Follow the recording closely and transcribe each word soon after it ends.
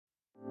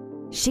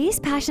She's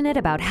passionate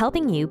about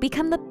helping you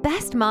become the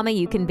best mama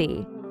you can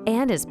be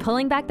and is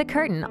pulling back the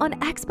curtain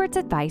on experts'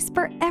 advice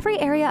for every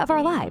area of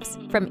our lives,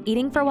 from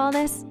eating for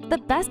wellness, the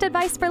best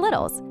advice for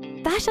littles,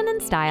 fashion and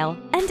style,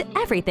 and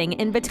everything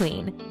in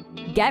between.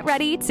 Get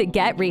ready to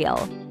get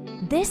real.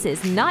 This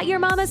is Not Your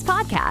Mama's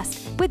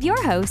Podcast with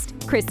your host,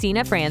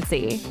 Christina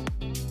Francie.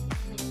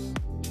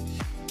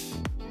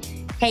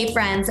 Hey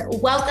friends,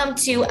 welcome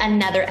to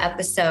another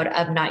episode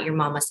of Not Your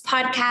Mama's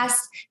Podcast.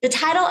 The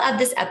title of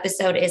this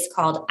episode is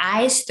called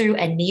Eyes Through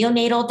a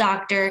Neonatal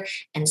Doctor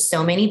and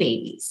So Many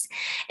Babies.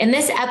 In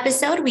this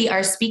episode, we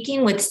are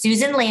speaking with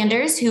Susan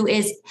Landers, who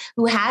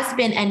has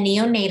been a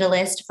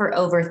neonatalist for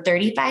over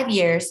 35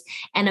 years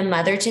and a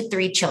mother to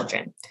 3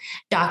 children.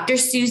 Dr.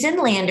 Susan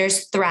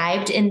Landers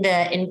thrived in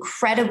the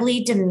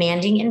incredibly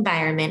demanding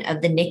environment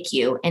of the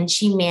NICU, and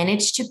she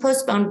managed to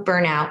postpone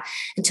burnout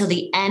until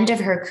the end of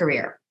her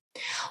career.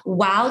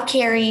 While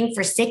caring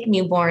for sick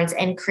newborns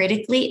and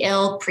critically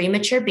ill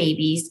premature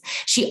babies,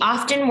 she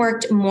often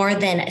worked more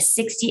than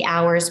 60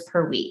 hours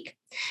per week.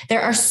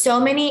 There are so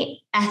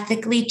many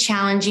ethically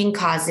challenging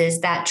causes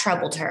that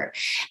troubled her.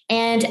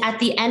 And at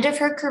the end of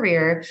her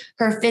career,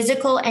 her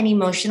physical and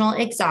emotional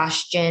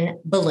exhaustion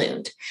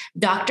ballooned.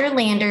 Dr.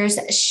 Landers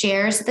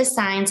shares the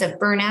signs of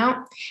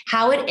burnout,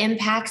 how it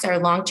impacts our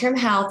long-term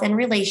health and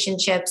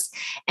relationships,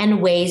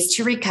 and ways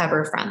to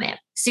recover from it.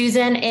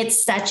 Susan,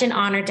 it's such an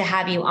honor to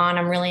have you on.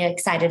 I'm really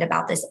excited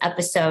about this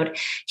episode.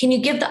 Can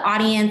you give the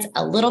audience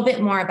a little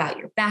bit more about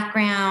your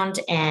background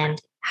and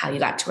how you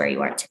got to where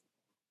you are today?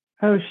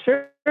 Oh,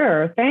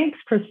 sure. Thanks,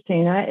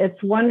 Christina.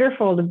 It's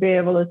wonderful to be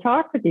able to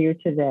talk with you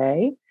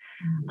today.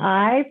 Mm-hmm.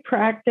 I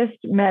practiced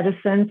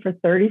medicine for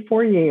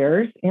 34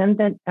 years in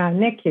the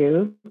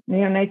NICU,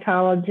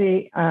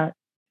 Neonatology,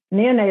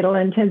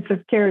 Neonatal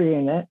Intensive Care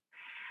Unit.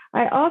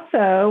 I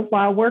also,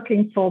 while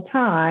working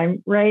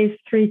full-time, raised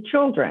 3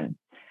 children.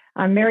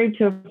 I'm married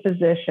to a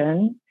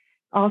physician,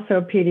 also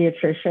a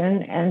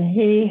pediatrician, and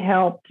he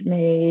helped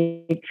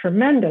me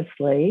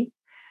tremendously.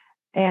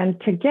 And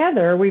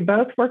together, we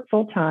both worked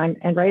full-time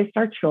and raised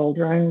our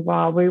children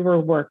while we were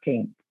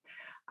working.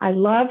 I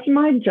loved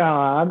my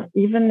job,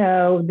 even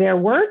though there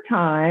were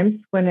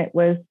times when it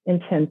was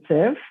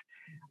intensive.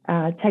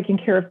 Taking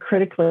care of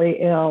critically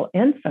ill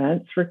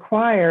infants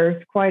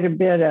requires quite a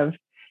bit of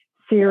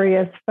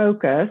serious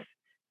focus.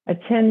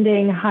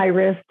 Attending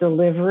high-risk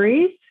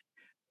deliveries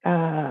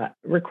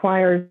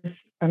requires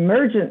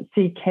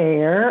emergency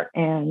care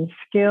and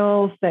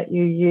skills that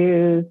you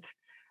use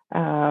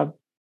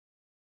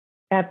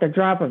at the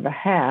drop of a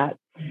hat.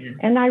 Mm-hmm.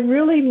 And I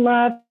really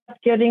loved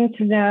getting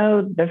to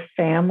know the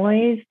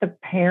families, the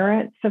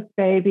parents of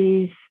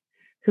babies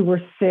who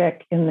were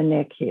sick in the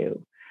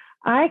NICU.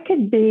 I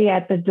could be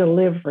at the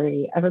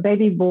delivery of a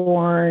baby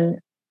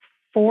born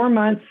 4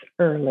 months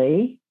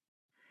early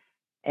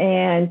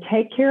and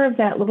take care of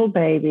that little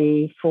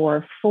baby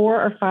for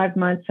 4 or 5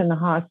 months in the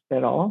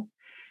hospital,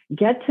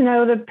 get to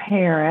know the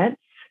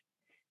parents,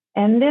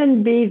 and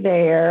then be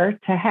there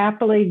to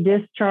happily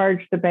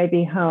discharge the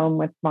baby home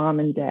with mom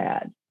and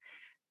dad.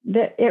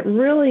 It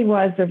really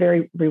was a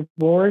very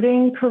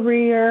rewarding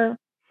career.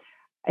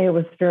 It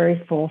was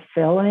very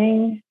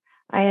fulfilling.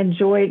 I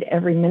enjoyed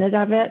every minute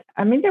of it.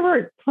 I mean, there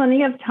were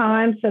plenty of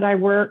times that I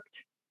worked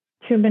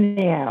too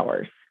many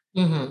hours,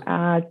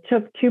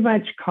 took too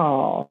much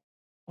call.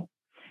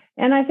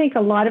 And I think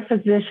a lot of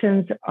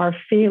physicians are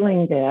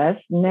feeling this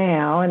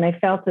now, and they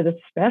felt it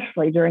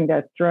especially during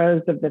the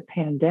throes of the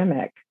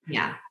pandemic.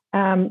 Yeah.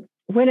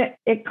 When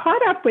it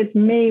caught up with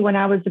me when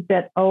I was a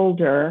bit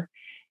older,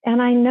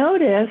 and I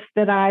noticed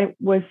that I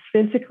was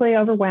physically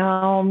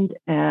overwhelmed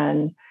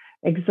and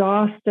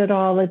exhausted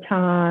all the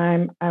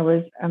time. I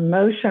was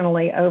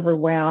emotionally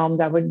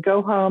overwhelmed. I would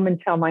go home and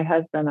tell my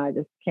husband, I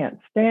just can't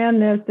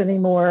stand this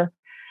anymore.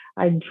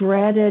 I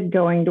dreaded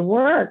going to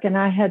work, and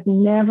I had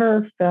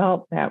never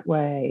felt that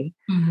way.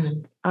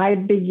 Mm-hmm. I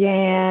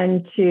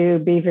began to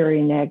be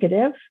very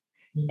negative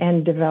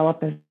and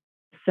develop a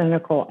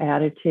cynical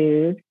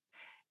attitude.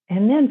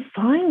 And then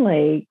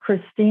finally,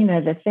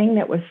 Christina, the thing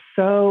that was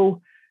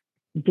so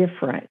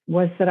different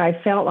was that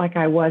I felt like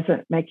I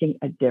wasn't making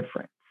a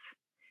difference.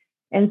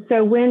 And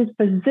so when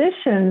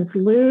physicians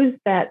lose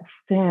that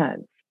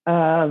sense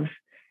of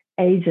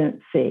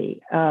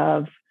agency,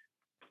 of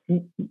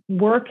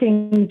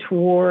working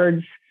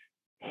towards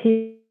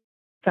healing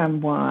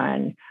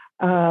someone,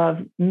 of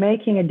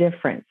making a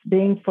difference,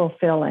 being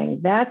fulfilling,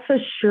 that's a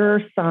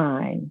sure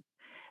sign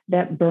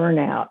that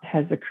burnout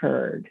has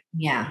occurred.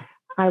 Yeah.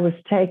 I was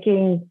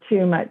taking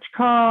too much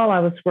call. I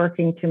was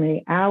working too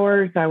many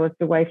hours. I was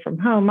away from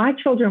home. My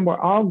children were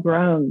all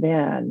grown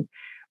then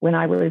when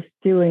I was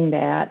doing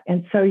that.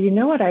 And so you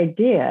know what I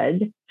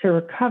did to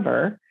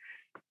recover?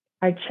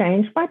 I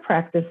changed my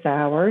practice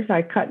hours.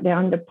 I cut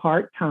down to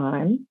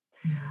part-time.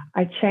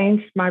 I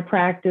changed my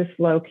practice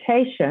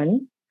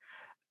location,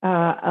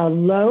 a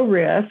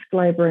low-risk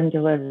labor and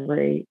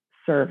delivery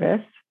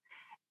service,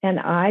 and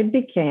I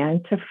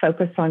began to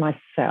focus on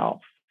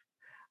myself.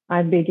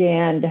 I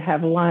began to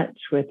have lunch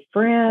with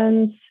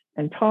friends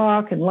and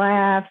talk and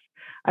laugh.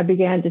 I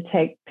began to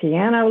take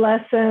piano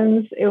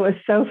lessons. It was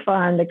so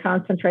fun to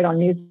concentrate on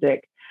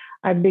music.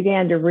 I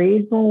began to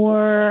read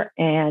more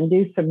and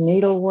do some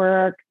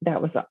needlework.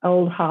 That was an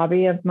old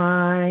hobby of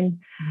mine.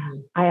 Mm-hmm.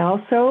 I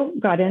also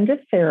got into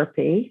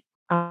therapy.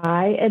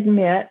 I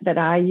admit that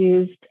I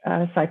used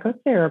a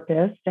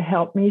psychotherapist to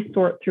help me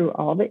sort through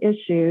all the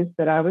issues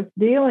that I was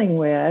dealing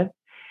with,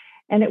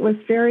 and it was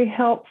very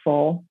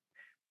helpful.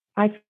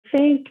 I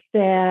think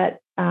that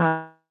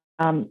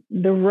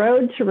the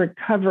road to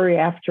recovery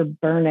after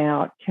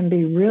burnout can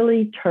be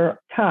really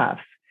tough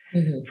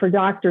for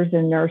doctors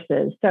and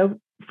nurses. So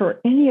for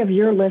any of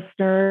your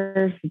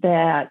listeners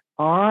that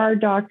are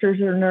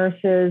doctors or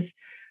nurses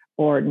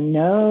or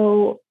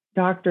know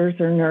doctors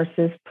or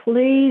nurses,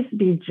 please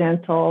be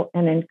gentle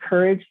and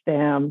encourage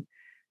them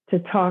to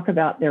talk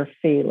about their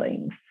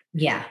feelings.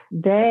 Yeah.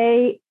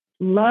 They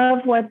love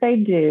what they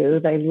do.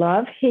 They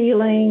love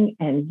healing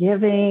and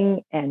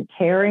giving and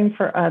caring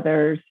for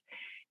others.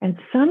 And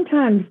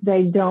sometimes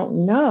they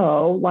don't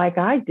know, like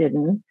I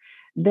didn't,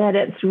 that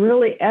it's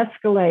really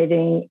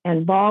escalating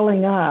and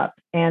balling up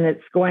and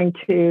it's going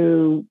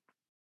to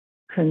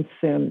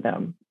consume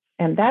them.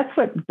 And that's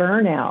what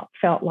burnout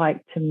felt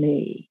like to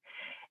me.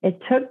 It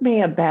took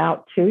me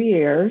about 2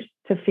 years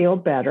to feel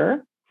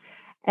better.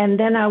 And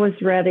then I was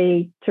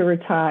ready to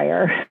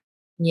retire.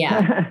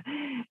 Yeah.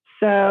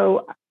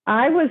 So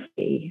I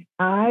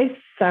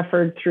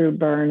suffered through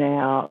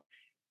burnout.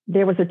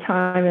 There was a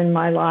time in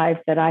my life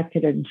that I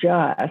could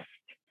adjust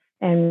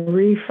and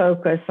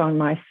refocus on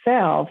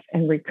myself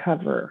and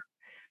recover.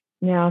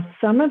 Now,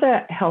 some of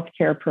the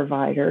healthcare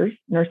providers,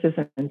 nurses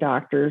and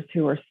doctors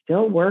who are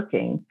still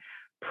working,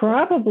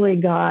 probably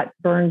got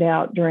burned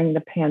out during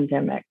the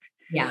pandemic.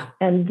 Yeah.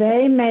 And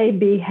they may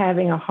be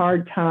having a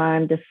hard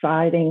time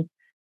deciding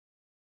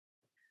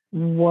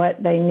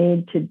what they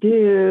need to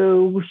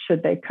do.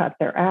 Should they cut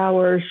their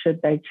hours?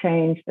 Should they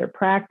change their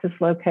practice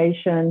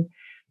location?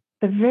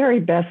 The very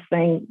best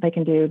thing they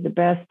can do, the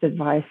best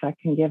advice I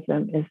can give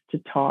them is to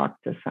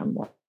talk to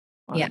someone.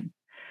 Yeah.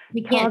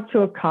 Talk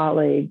to a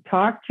colleague,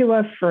 talk to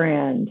a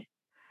friend.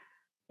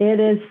 It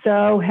is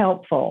so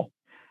helpful.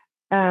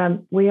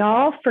 We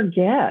all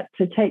forget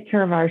to take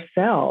care of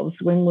ourselves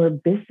when we're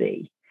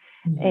busy.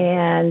 Mm-hmm.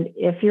 And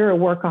if you're a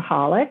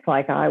workaholic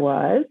like I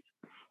was,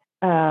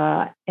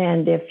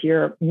 and if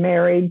you're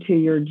married to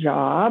your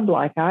job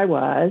like I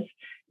was,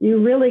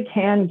 you really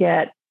can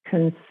get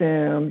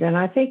consumed. And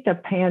I think the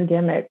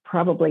pandemic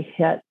probably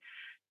hit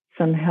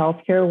some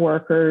healthcare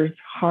workers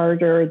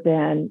harder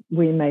than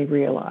we may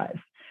realize.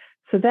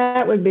 So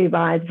that would be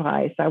my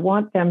advice. I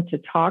want them to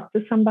talk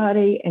to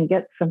somebody and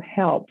get some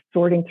help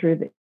sorting through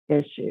the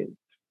issues.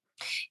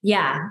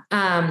 Yeah.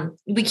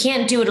 We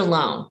can't do it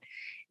alone.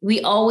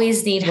 We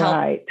always need help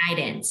and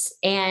guidance.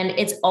 And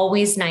it's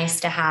always nice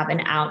to have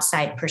an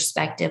outside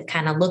perspective,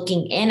 kind of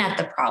looking in at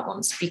the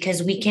problems,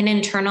 because we can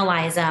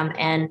internalize them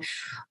and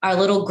our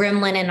little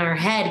gremlin in our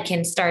head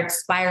can start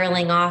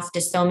spiraling off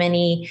to so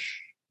many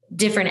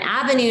different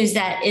avenues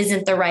that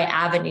isn't the right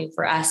avenue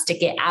for us to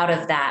get out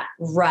of that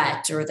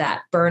rut or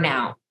that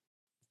burnout.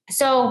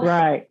 So,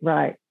 right.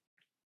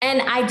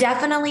 And I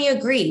definitely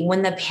agree.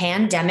 When the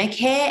pandemic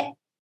hit,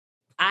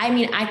 I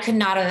mean, I could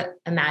not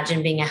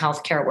imagine being a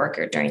healthcare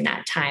worker during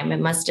that time. It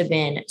must have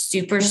been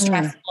super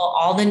stressful,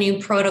 all the new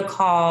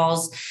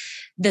protocols,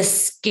 the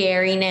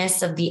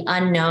scariness of the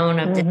unknown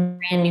of the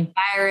brand new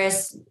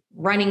virus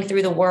running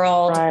through the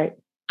world. Right.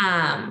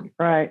 And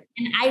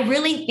I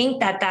really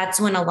think that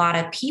that's when a lot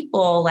of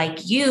people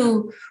like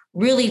you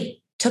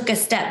really took a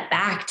step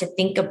back to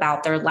think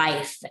about their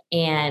life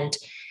and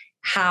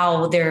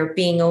how they're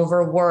being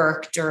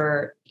overworked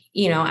or,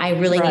 I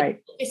really need to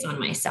focus on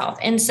myself.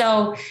 And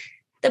so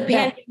the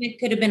pandemic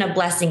could have been a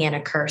blessing and a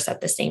curse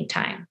at the same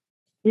time.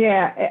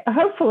 Yeah.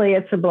 Hopefully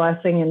it's a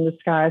blessing in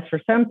disguise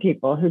for some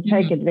people who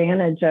take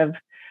advantage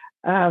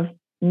of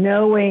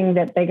knowing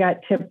that they got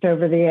tipped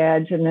over the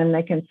edge and then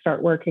they can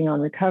start working on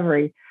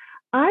recovery.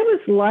 I was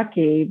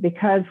lucky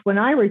because when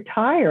I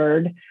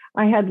retired,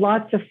 I had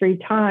lots of free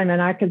time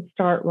and I could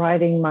start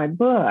writing my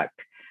book.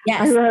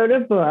 Yes. I wrote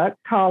a book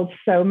called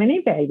So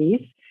Many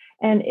Babies,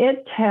 and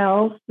it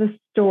tells the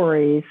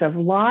stories of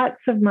lots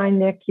of my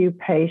NICU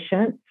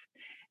patients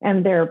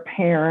and their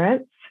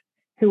parents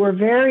who were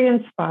very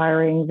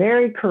inspiring,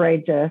 very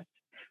courageous.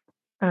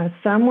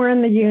 Some were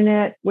in the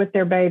unit with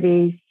their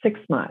baby 6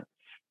 months.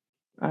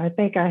 I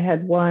think I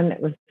had one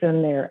that was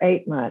in there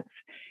 8 months.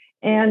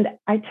 And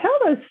I tell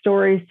those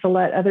stories to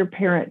let other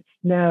parents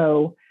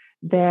know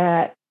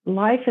that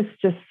life is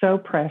just so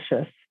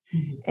precious.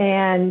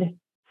 And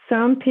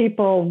some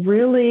people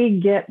really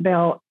get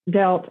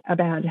dealt a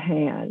bad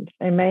hand.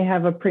 They may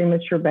have a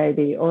premature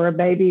baby or a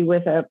baby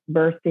with a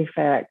birth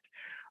defect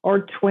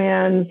or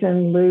twins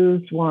and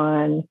lose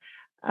one.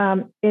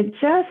 It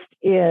just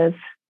is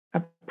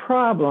a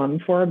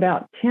problem for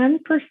about 10%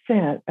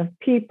 of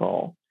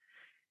people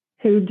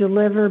who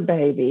deliver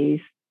babies.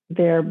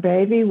 Their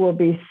baby will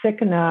be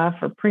sick enough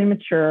or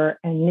premature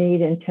and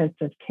need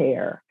intensive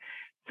care.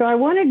 So I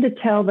wanted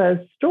to tell those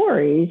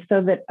stories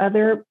so that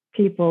other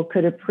people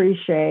could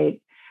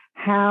appreciate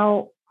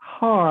how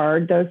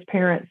hard those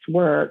parents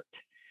worked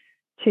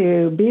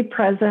to be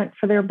present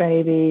for their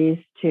babies,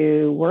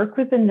 to work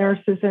with the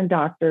nurses and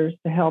doctors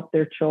to help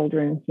their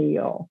children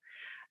heal.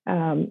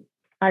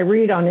 I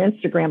read on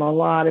Instagram a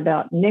lot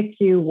about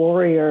NICU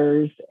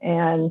warriors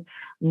and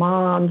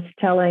moms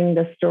telling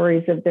the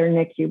stories of their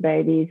NICU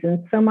babies.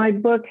 And so my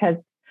book has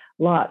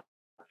lots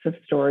of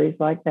stories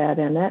like that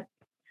in it.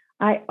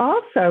 I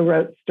also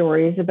wrote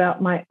stories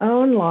about my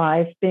own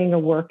life being a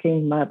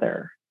working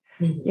mother.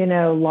 Mm-hmm. You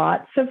know,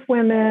 lots of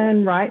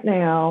women right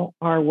now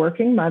are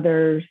working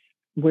mothers.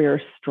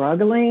 We're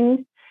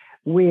struggling.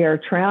 We are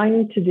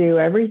trying to do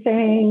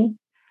everything.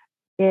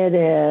 It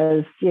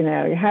is, you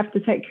know, you have to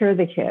take care of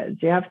the kids.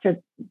 You have to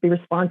be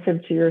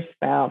responsive to your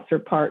spouse or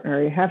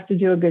partner. You have to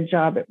do a good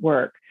job at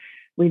work.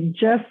 We've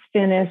just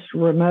finished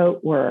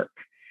remote work.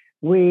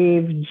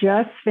 We've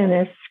just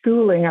finished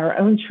schooling our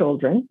own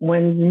children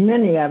when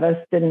many of us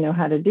didn't know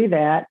how to do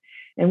that.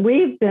 And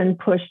we've been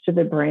pushed to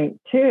the brink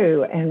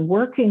too. And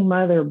working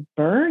mother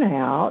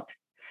burnout,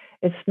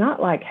 it's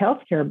not like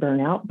healthcare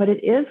burnout, but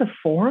it is a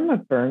form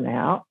of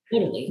burnout.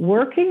 Totally.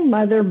 Working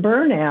mother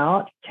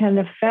burnout can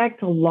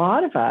affect a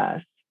lot of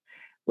us.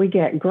 We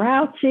get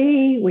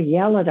grouchy, we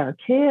yell at our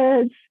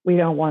kids, we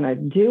don't want to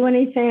do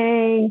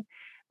anything,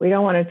 we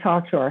don't want to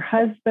talk to our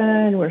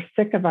husband, we're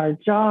sick of our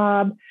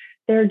job.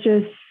 There are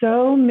just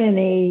so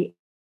many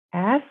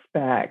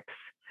aspects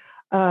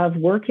of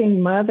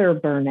working mother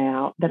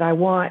burnout that I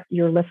want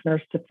your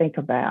listeners to think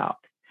about.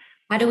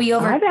 How do we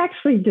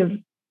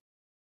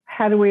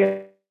How do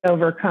we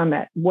overcome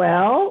it?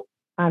 Well,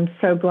 I'm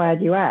so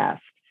glad you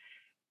asked.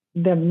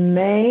 The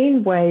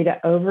main way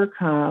to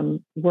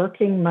overcome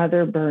working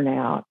mother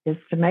burnout is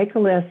to make a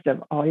list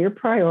of all your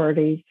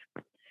priorities,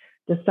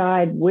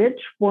 decide which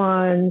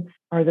ones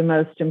are the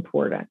most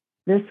important.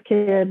 This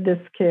kid,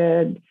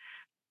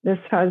 this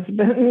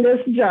husband,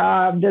 this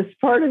job, this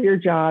part of your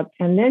job.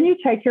 And then you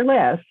take your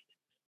list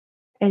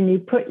and you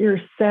put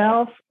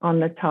yourself on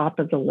the top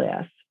of the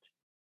list.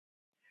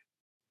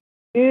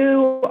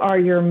 You are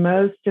your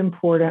most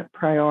important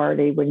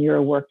priority when you're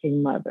a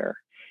working mother.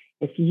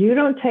 If you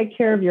don't take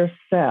care of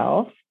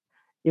yourself,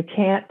 you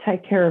can't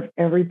take care of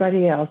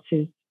everybody else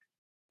who's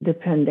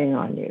depending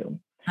on you.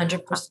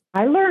 100%.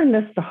 I learned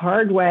this the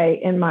hard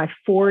way in my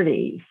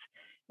 40s.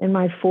 In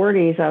my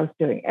 40s, I was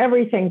doing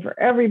everything for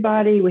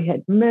everybody. We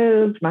had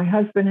moved. My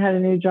husband had a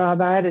new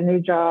job. I had a new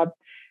job.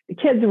 The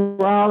kids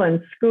were all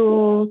in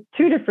school,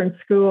 2 different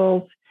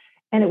schools.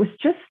 And it was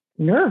just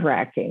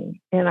nerve-wracking.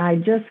 And I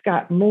just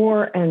got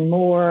more and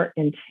more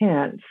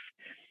intense.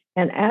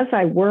 And as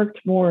I worked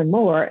more and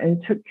more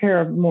and took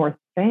care of more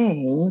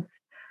things,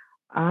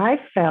 I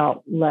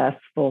felt less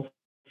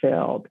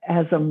fulfilled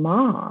as a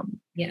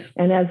mom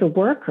and as a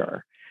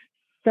worker.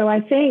 So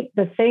I think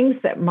the things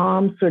that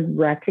moms would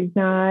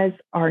recognize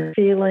are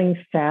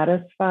feeling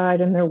satisfied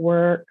in their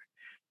work,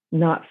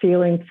 not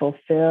feeling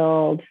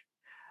fulfilled,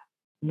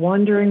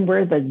 wondering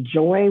where the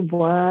joy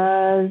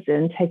was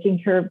in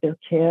taking care of their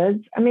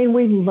kids. I mean,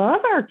 we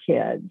love our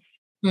kids.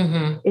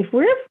 Mm-hmm.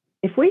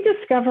 If we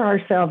discover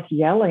ourselves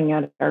yelling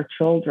at our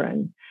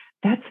children,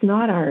 that's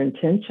not our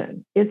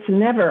intention. It's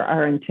never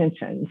our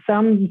intention.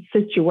 Some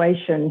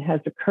situation has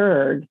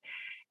occurred,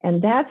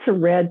 and that's a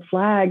red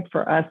flag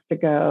for us to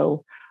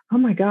go, oh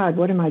my God,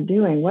 what am I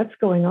doing? What's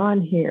going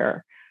on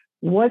here?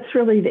 What's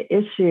really the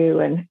issue,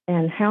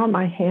 and how am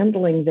I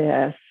handling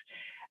this?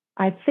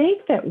 I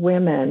think that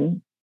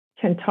women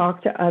can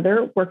talk to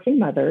other working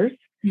mothers.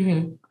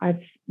 Mm-hmm.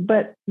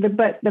 But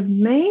the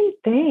main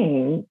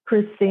thing,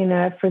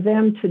 Christina, for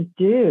them to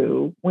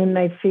do when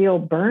they feel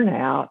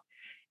burnout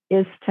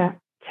is to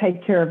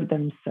take care of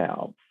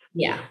themselves.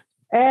 Yeah.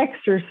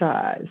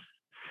 Exercise,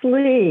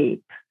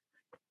 sleep,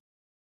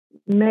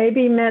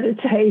 maybe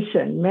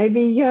meditation,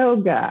 maybe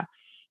yoga,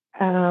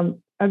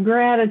 a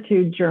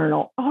gratitude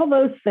journal, all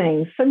those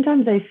things.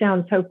 Sometimes they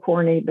sound so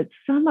corny, but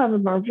some of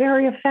them are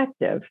very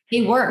effective.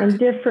 They work. And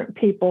different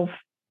people,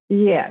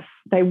 yes,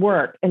 they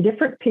work. And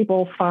different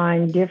people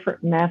find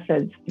different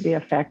methods to be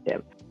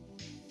effective.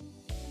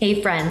 Hey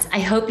friends, I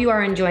hope you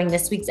are enjoying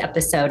this week's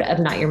episode of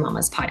Not Your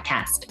Mama's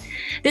podcast.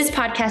 This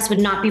podcast would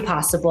not be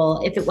possible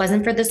if it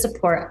wasn't for the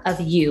support of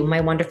you, my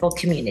wonderful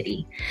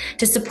community.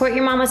 To support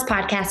Your Mama's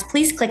podcast,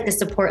 please click the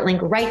support link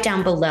right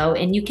down below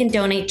and you can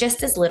donate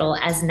just as little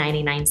as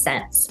 99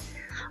 cents.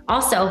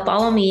 Also,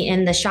 follow me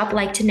in the Shop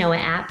Like to Know It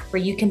app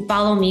where you can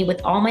follow me with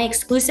all my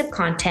exclusive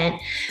content,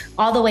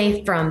 all the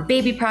way from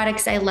baby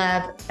products I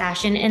love,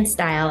 fashion and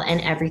style, and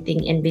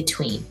everything in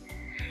between.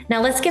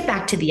 Now let's get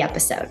back to the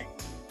episode.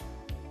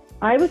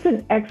 I was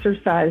an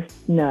exercise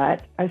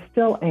nut. I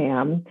still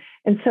am.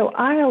 And so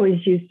I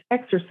always used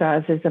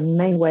exercise as a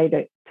main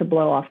way to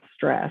blow off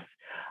stress.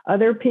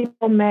 Other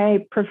people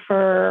may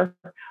prefer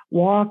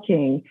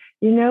walking.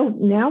 You know,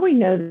 now we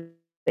know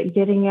that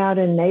getting out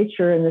in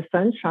nature in the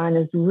sunshine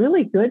is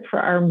really good for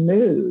our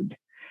mood.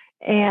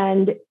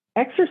 And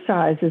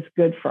exercise is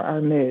good for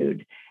our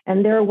mood.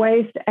 And there are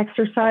ways to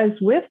exercise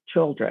with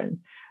children.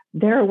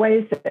 There are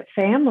ways that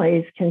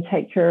families can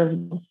take care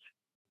of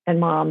and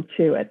mom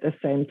too at the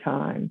same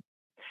time.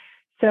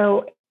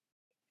 So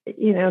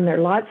and there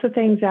are lots of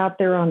things out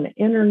there on the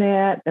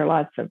internet. There are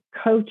lots of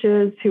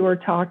coaches who are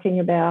talking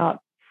about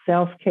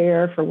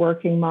self-care for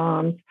working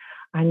moms.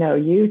 I know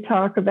you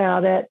talk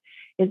about it.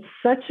 It's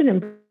such an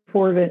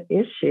important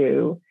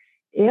issue.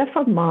 If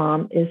a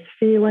mom is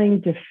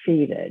feeling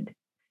defeated,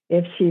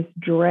 if she's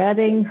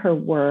dreading her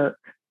work,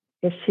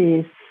 if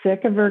she's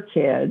sick of her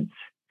kids,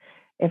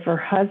 if her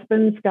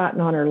husband's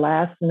gotten on her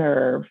last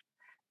nerve,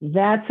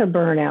 that's a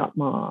burnout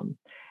mom.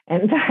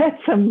 And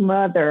that's a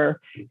mother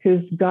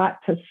who's got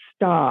to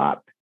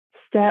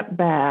step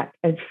back,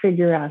 and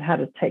figure out how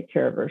to take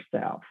care of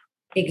herself.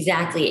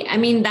 Exactly. I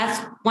mean,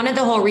 that's one of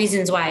the whole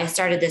reasons why I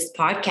started this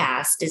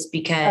podcast, is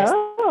because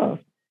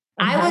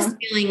I was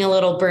feeling a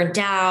little burnt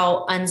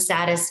out,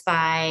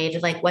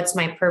 unsatisfied, like, what's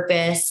my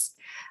purpose?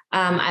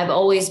 I've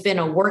always been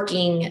a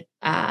working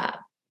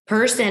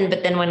person,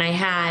 but then when I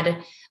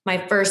had my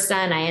first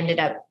son, I ended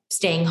up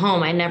staying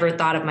home. I never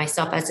thought of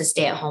myself as a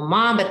stay-at-home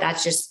mom, but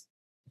that's just,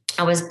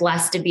 I was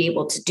blessed to be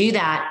able to do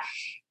that.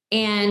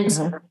 And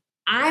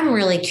I'm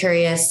really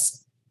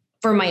curious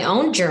for my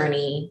own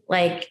journey,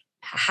 like,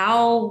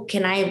 how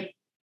can I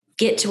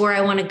get to where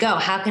I want to go?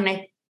 How can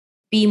I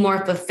be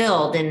more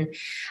fulfilled? And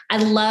I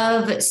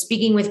love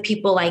speaking with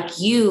people like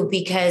you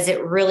because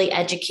it really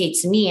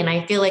educates me. And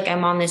I feel like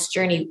I'm on this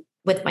journey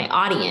with my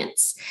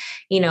audience.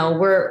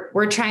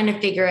 We're trying to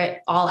figure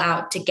it all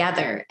out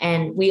together,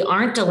 and we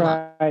aren't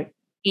alone. Right.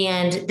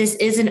 And this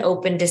is an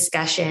open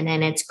discussion,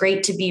 and it's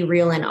great to be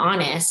real and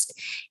honest.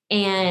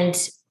 And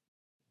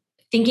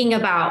thinking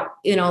about,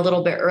 a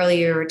little bit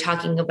earlier, we're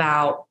talking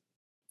about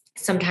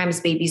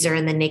sometimes babies are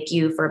in the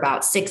NICU for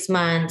about 6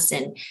 months,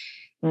 and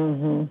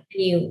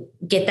you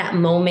get that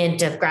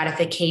moment of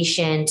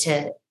gratification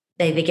to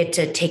they get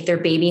to take their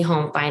baby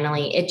home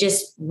finally. It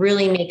just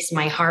really makes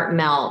my heart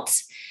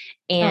melt.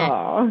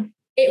 And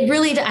it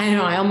really, I don't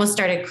know, I almost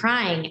started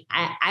crying.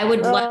 I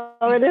would love.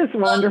 Oh, it is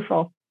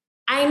wonderful.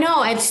 I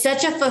know, it's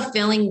such a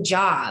fulfilling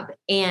job,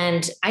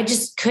 and I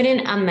just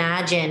couldn't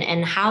imagine.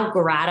 And how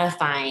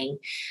gratifying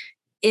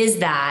is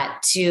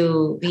that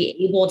to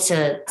be able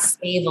to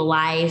save a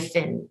life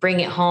and bring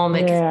it home?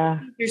 Because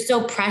they're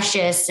so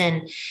precious.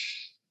 And,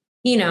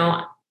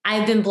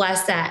 I've been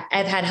blessed that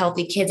I've had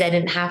healthy kids. I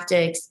didn't have to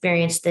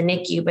experience the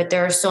NICU, but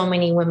there are so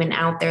many women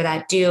out there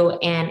that do.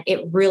 And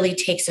it really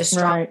takes a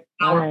strong,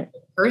 powerful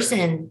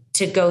person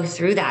to go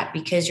through that,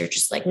 because you're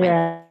just like,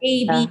 my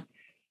baby,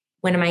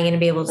 when am I going to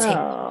be able to take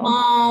them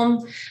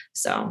home?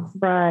 So,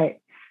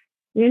 right.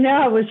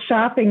 I was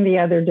shopping the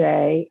other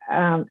day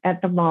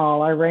at the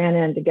mall. I ran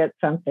in to get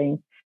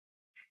something,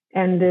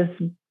 and this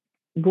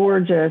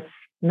gorgeous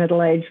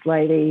middle-aged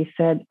lady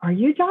said, "Are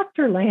you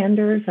Dr.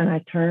 Landers?" And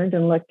I turned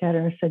and looked at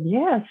her and said,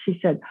 "Yes." She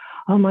said,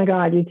 "Oh my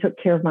God, you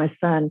took care of my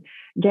son,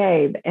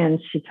 Gabe." And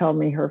she told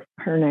me her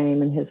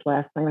name and his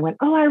last name. I went,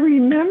 "Oh, I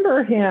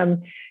remember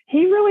him.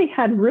 He really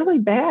had really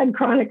bad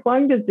chronic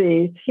lung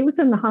disease. He was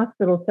in the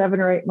hospital 7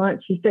 or 8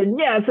 months." She said,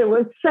 "Yes, it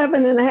was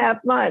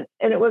 7.5 months,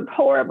 and it was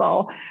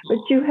horrible, but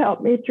you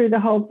helped me through the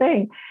whole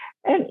thing."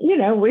 And,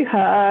 we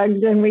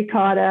hugged and we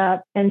caught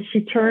up, and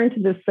she turned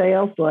to the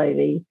sales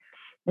lady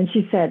and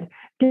she said,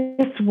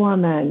 "This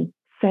woman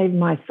saved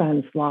my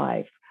son's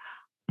life."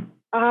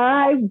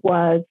 I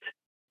was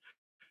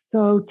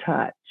so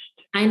touched.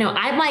 I know.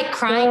 I'm like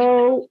crying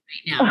right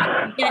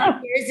now.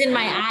 Tears in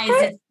my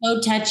eyes. It's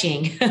so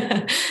touching.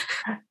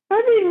 I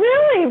mean,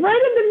 really,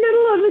 right in the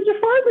middle of the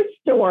department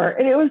store.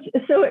 And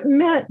it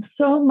meant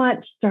so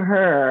much to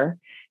her.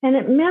 And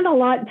it meant a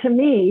lot to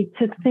me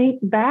to think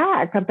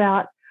back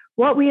about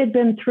what we had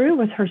been through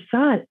with her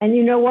son. And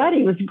you know what?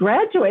 He was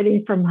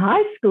graduating from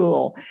high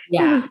school.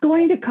 Yeah. He was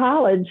going to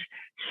college.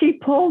 She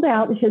pulled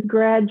out his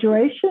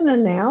graduation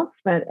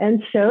announcement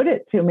and showed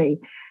it to me.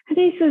 And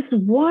he's this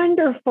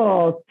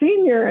wonderful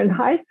senior in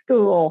high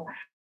school.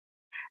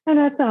 And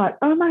I thought,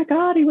 oh my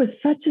God, he was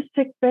such a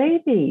sick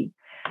baby.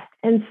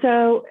 And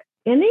so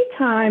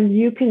anytime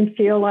you can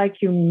feel like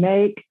you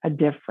make a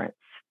difference,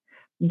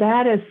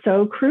 that is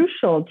so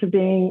crucial to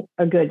being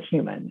a good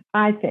human,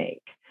 I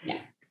think.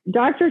 Yeah.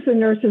 Doctors and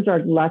nurses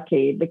are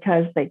lucky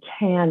because they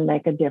can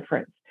make a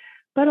difference.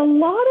 But a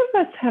lot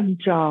of us have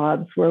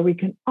jobs where we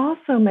can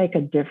also make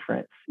a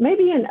difference,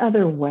 maybe in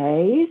other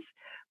ways,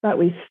 but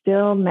we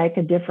still make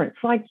a difference.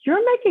 Like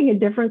you're making a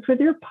difference with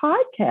your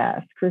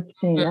podcast,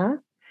 Christina. Mm-hmm.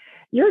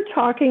 You're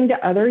talking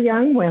to other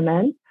young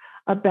women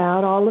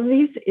about all of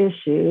these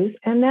issues,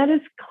 and that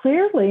is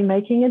clearly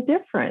making a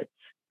difference.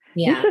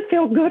 Yeah. You should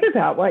feel good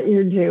about what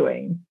you're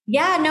doing.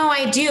 Yeah, no,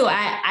 I do.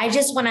 I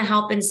just want to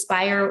help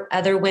inspire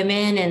other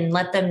women and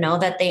let them know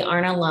that they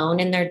aren't alone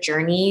in their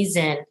journeys.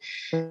 And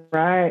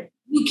right.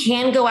 You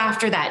can go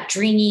after that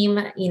dream.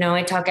 You know,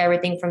 I talk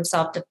everything from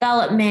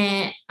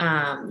self-development,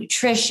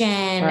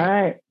 nutrition,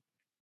 right,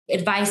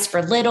 advice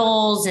for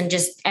littles, and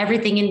just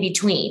everything in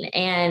between.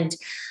 And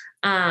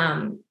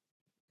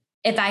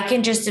if I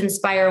can just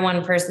inspire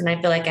one person,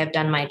 I feel like I've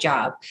done my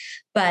job.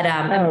 But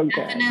I'm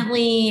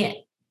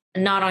definitely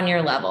not on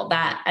your level.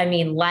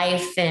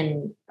 Life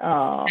and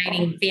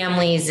guiding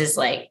families is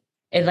like,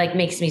 it like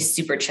makes me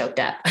super choked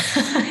up.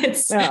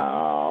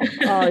 Oh,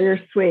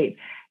 you're sweet.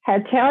 I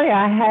tell you,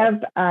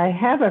 I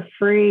have a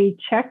free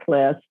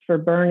checklist for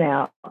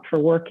burnout for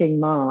working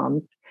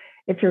moms.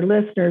 If your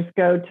listeners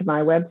go to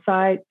my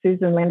website,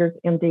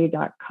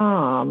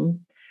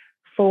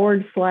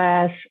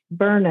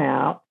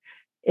 susanlandersmd.com/burnout,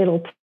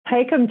 it'll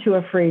take them to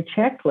a free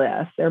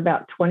checklist. There are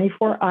about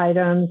 24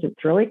 items.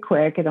 It's really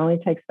quick. It only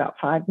takes about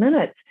 5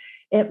 minutes.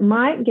 It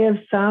might give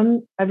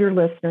some of your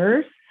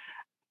listeners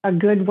a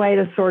good way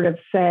to sort of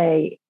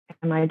say,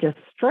 am I just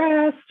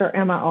stressed or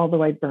am I all the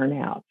way burnt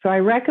out? So I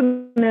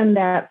recommend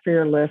that for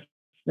your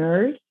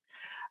listeners.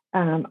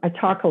 I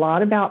talk a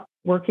lot about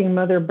working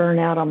mother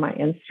burnout on my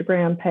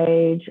Instagram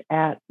page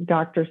at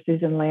Dr.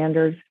 Susan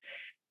Landers.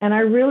 And I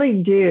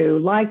really do,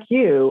 like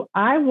you,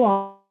 I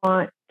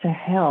want to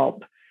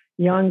help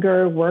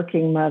younger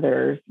working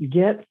mothers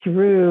get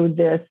through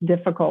this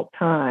difficult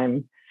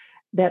time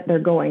that they're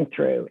going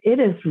through. It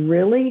is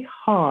really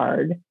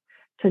hard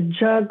to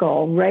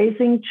juggle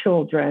raising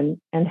children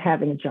and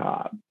having a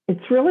job.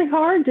 It's really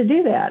hard to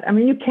do that. I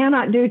mean, you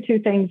cannot do two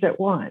things at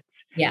once.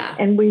 Yeah.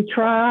 And we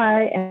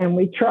try and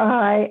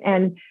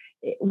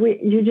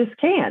you just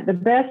can't. The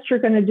best you're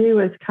going to do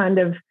is kind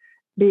of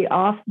be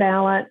off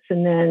balance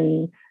and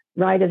then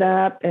right it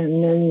up,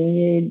 and then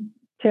you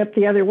tip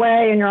the other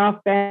way and you're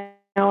off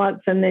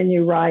balance, and then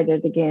you right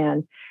it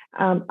again.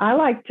 I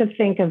like to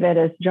think of it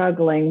as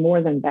juggling more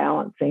than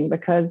balancing,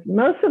 because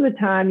most of the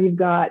time you've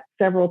got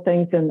several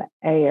things in the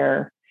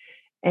air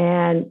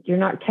and you're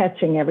not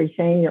catching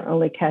everything. You're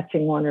only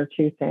catching one or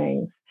two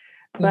things.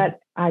 But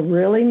I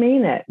really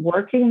mean it.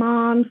 Working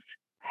moms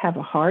have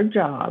a hard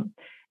job,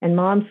 and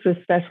moms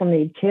with special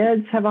need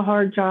kids have a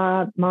hard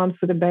job. Moms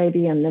with a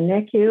baby in the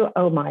NICU.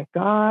 Oh my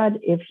God.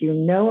 If you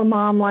know a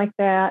mom like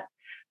that,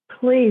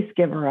 please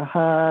give her a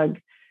hug,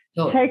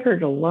 take her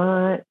to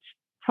lunch,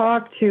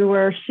 talk to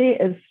her. She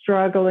is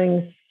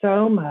struggling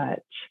so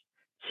much.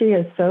 She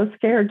is so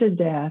scared to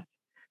death.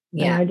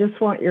 Yeah. And I just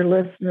want your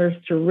listeners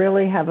to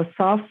really have a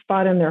soft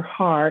spot in their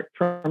heart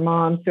for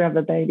moms who have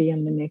a baby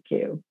in the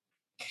NICU.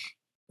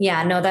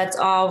 Yeah, no, that's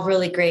all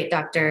really great,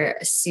 Dr.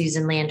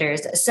 Susan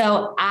Landers.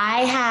 So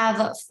I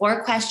have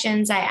 4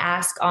 questions I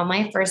ask all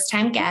my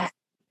first-time guests.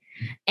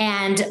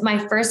 And my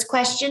first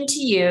question to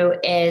you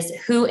is,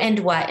 who and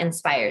what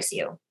inspires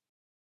you?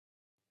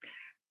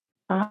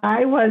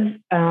 I was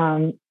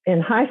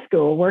in high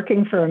school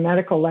working for a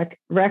medical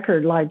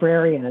record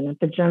librarian at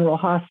the General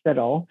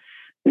Hospital,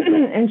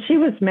 and she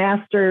was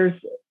master's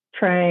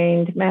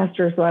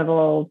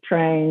level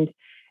trained,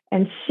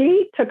 and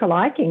she took a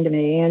liking to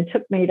me and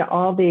took me to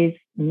all these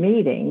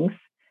meetings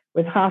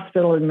with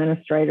hospital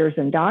administrators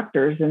and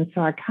doctors, and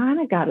so I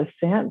kind of got a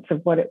sense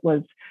of what it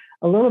was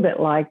a little bit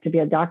like to be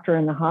a doctor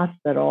in the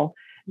hospital.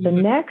 The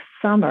next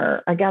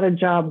summer, I got a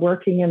job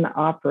working in the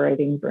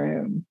operating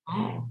room,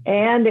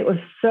 and it was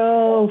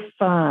so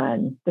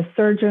fun. The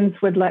surgeons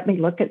would let me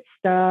look at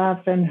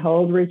stuff and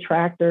hold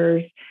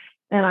retractors,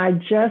 and I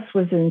just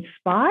was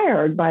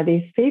inspired by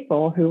these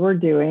people who were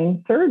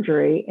doing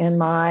surgery in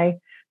my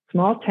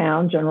small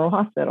town general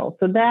hospital.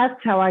 So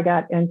that's how I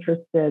got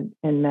interested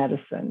in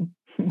medicine.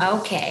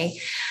 Okay.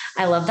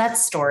 I love that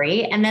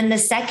story. And then the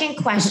second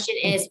question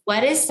is,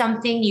 what is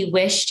something you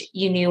wished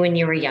you knew when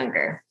you were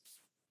younger?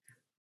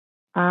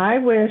 I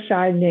wish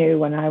I knew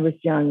when I was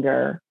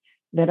younger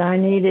that I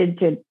needed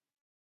to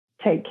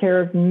take care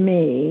of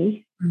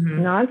me,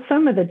 not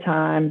some of the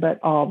time, but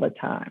all the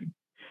time.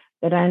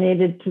 That I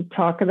needed to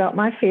talk about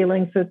my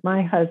feelings with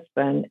my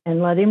husband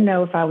and let him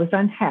know if I was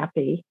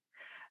unhappy,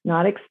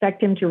 not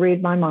expect him to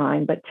read my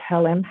mind, but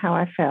tell him how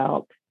I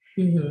felt.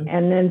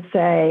 And then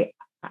say,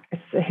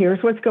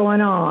 here's what's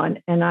going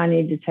on, and I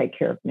need to take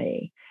care of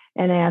me,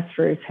 and ask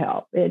for his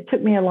help. It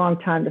took me a long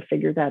time to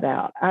figure that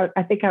out.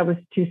 I think I was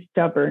too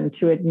stubborn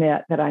to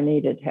admit that I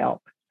needed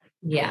help.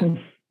 Yeah.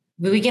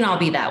 But we can all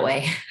be that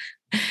way.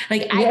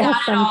 Like I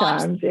got it all,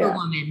 I'm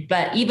Superwoman,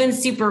 but even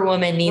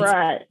Superwoman needs.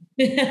 Right.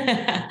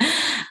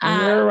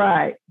 You're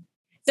right.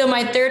 So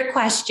my third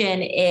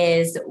question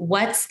is,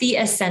 what's the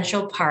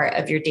essential part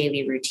of your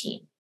daily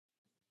routine?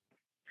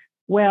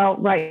 Well,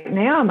 right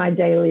now, my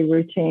daily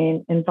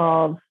routine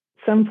involves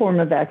some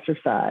form of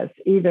exercise,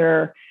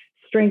 either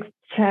strength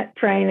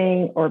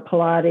training or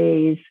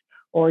Pilates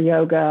or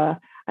yoga.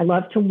 I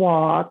love to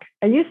walk.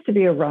 I used to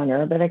be a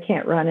runner, but I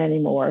can't run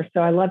anymore.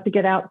 So I love to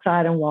get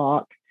outside and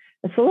walk.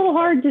 It's a little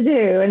hard to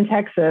do in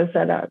Texas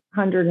at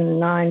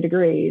 109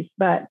 degrees,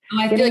 but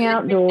getting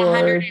outdoors.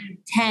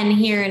 110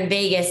 here in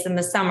Vegas in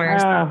the summer.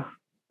 Oh,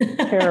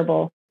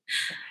 terrible.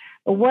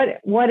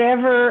 What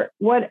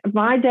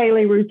my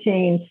daily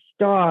routine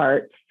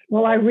starts,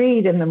 well, I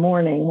read in the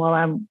morning while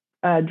I'm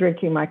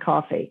drinking my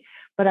coffee,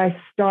 but I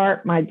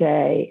start my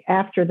day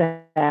after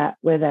that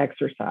with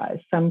exercise,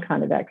 some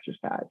kind of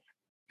exercise.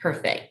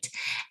 Perfect.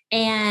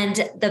 And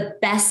the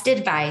best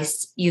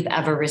advice you've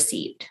ever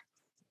received?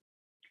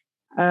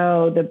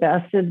 Oh, the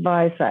best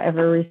advice I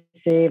ever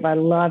received, I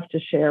love to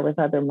share with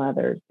other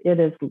mothers. It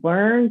is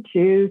learn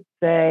to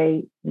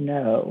say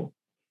no.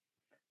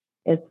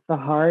 It's the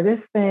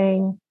hardest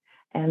thing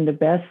and the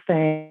best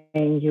thing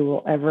you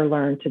will ever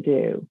learn to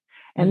do.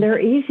 And there are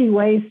easy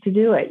ways to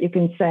do it. You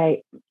can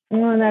say,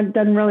 well, that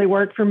doesn't really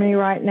work for me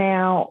right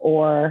now,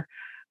 or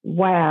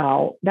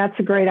wow, that's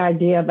a great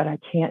idea, but I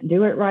can't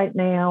do it right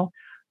now.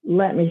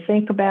 Let me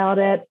think about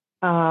it.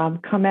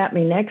 Come at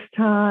me next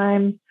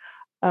time.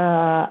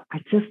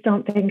 I just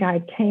don't think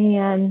I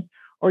can.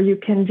 Or you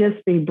can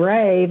just be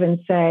brave and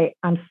say,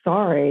 I'm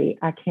sorry,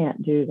 I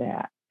can't do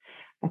that.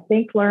 I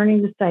think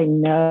learning to say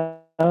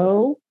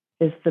no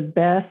is the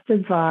best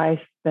advice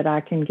that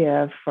I can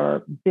give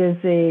for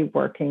busy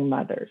working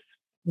mothers.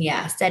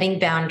 Yeah, setting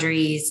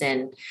boundaries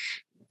and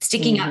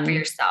sticking up for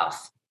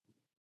yourself.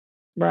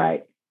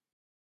 Right.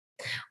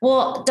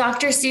 Well,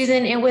 Dr.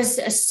 Susan, it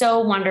was so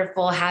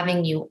wonderful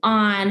having you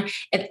on.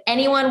 If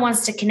anyone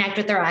wants to connect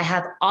with her, I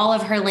have all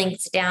of her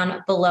links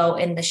down below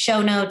in the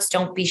show notes.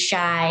 Don't be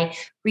shy.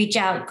 Reach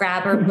out,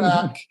 grab her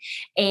book.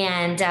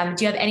 And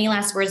do you have any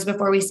last words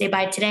before we say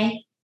bye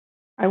today?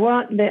 I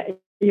want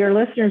your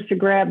listeners to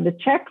grab the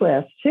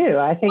checklist too.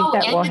 I think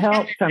that will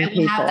help some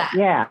people.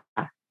 Yeah.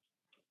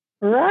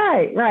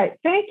 Right.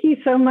 Thank you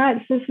so much.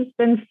 This has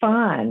been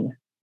fun.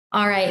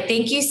 All right.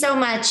 Thank you so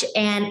much.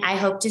 And I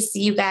hope to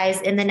see you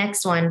guys in the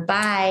next one.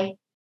 Bye.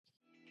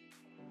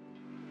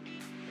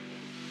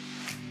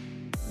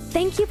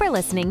 Thank you for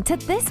listening to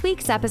this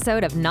week's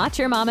episode of Not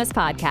Your Mama's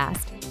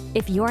Podcast.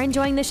 If you're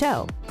enjoying the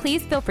show,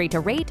 please feel free to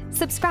rate,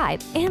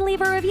 subscribe, and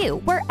leave a review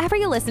wherever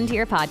you listen to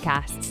your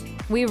podcasts.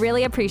 We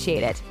really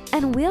appreciate it,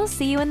 and we'll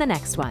see you in the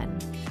next one.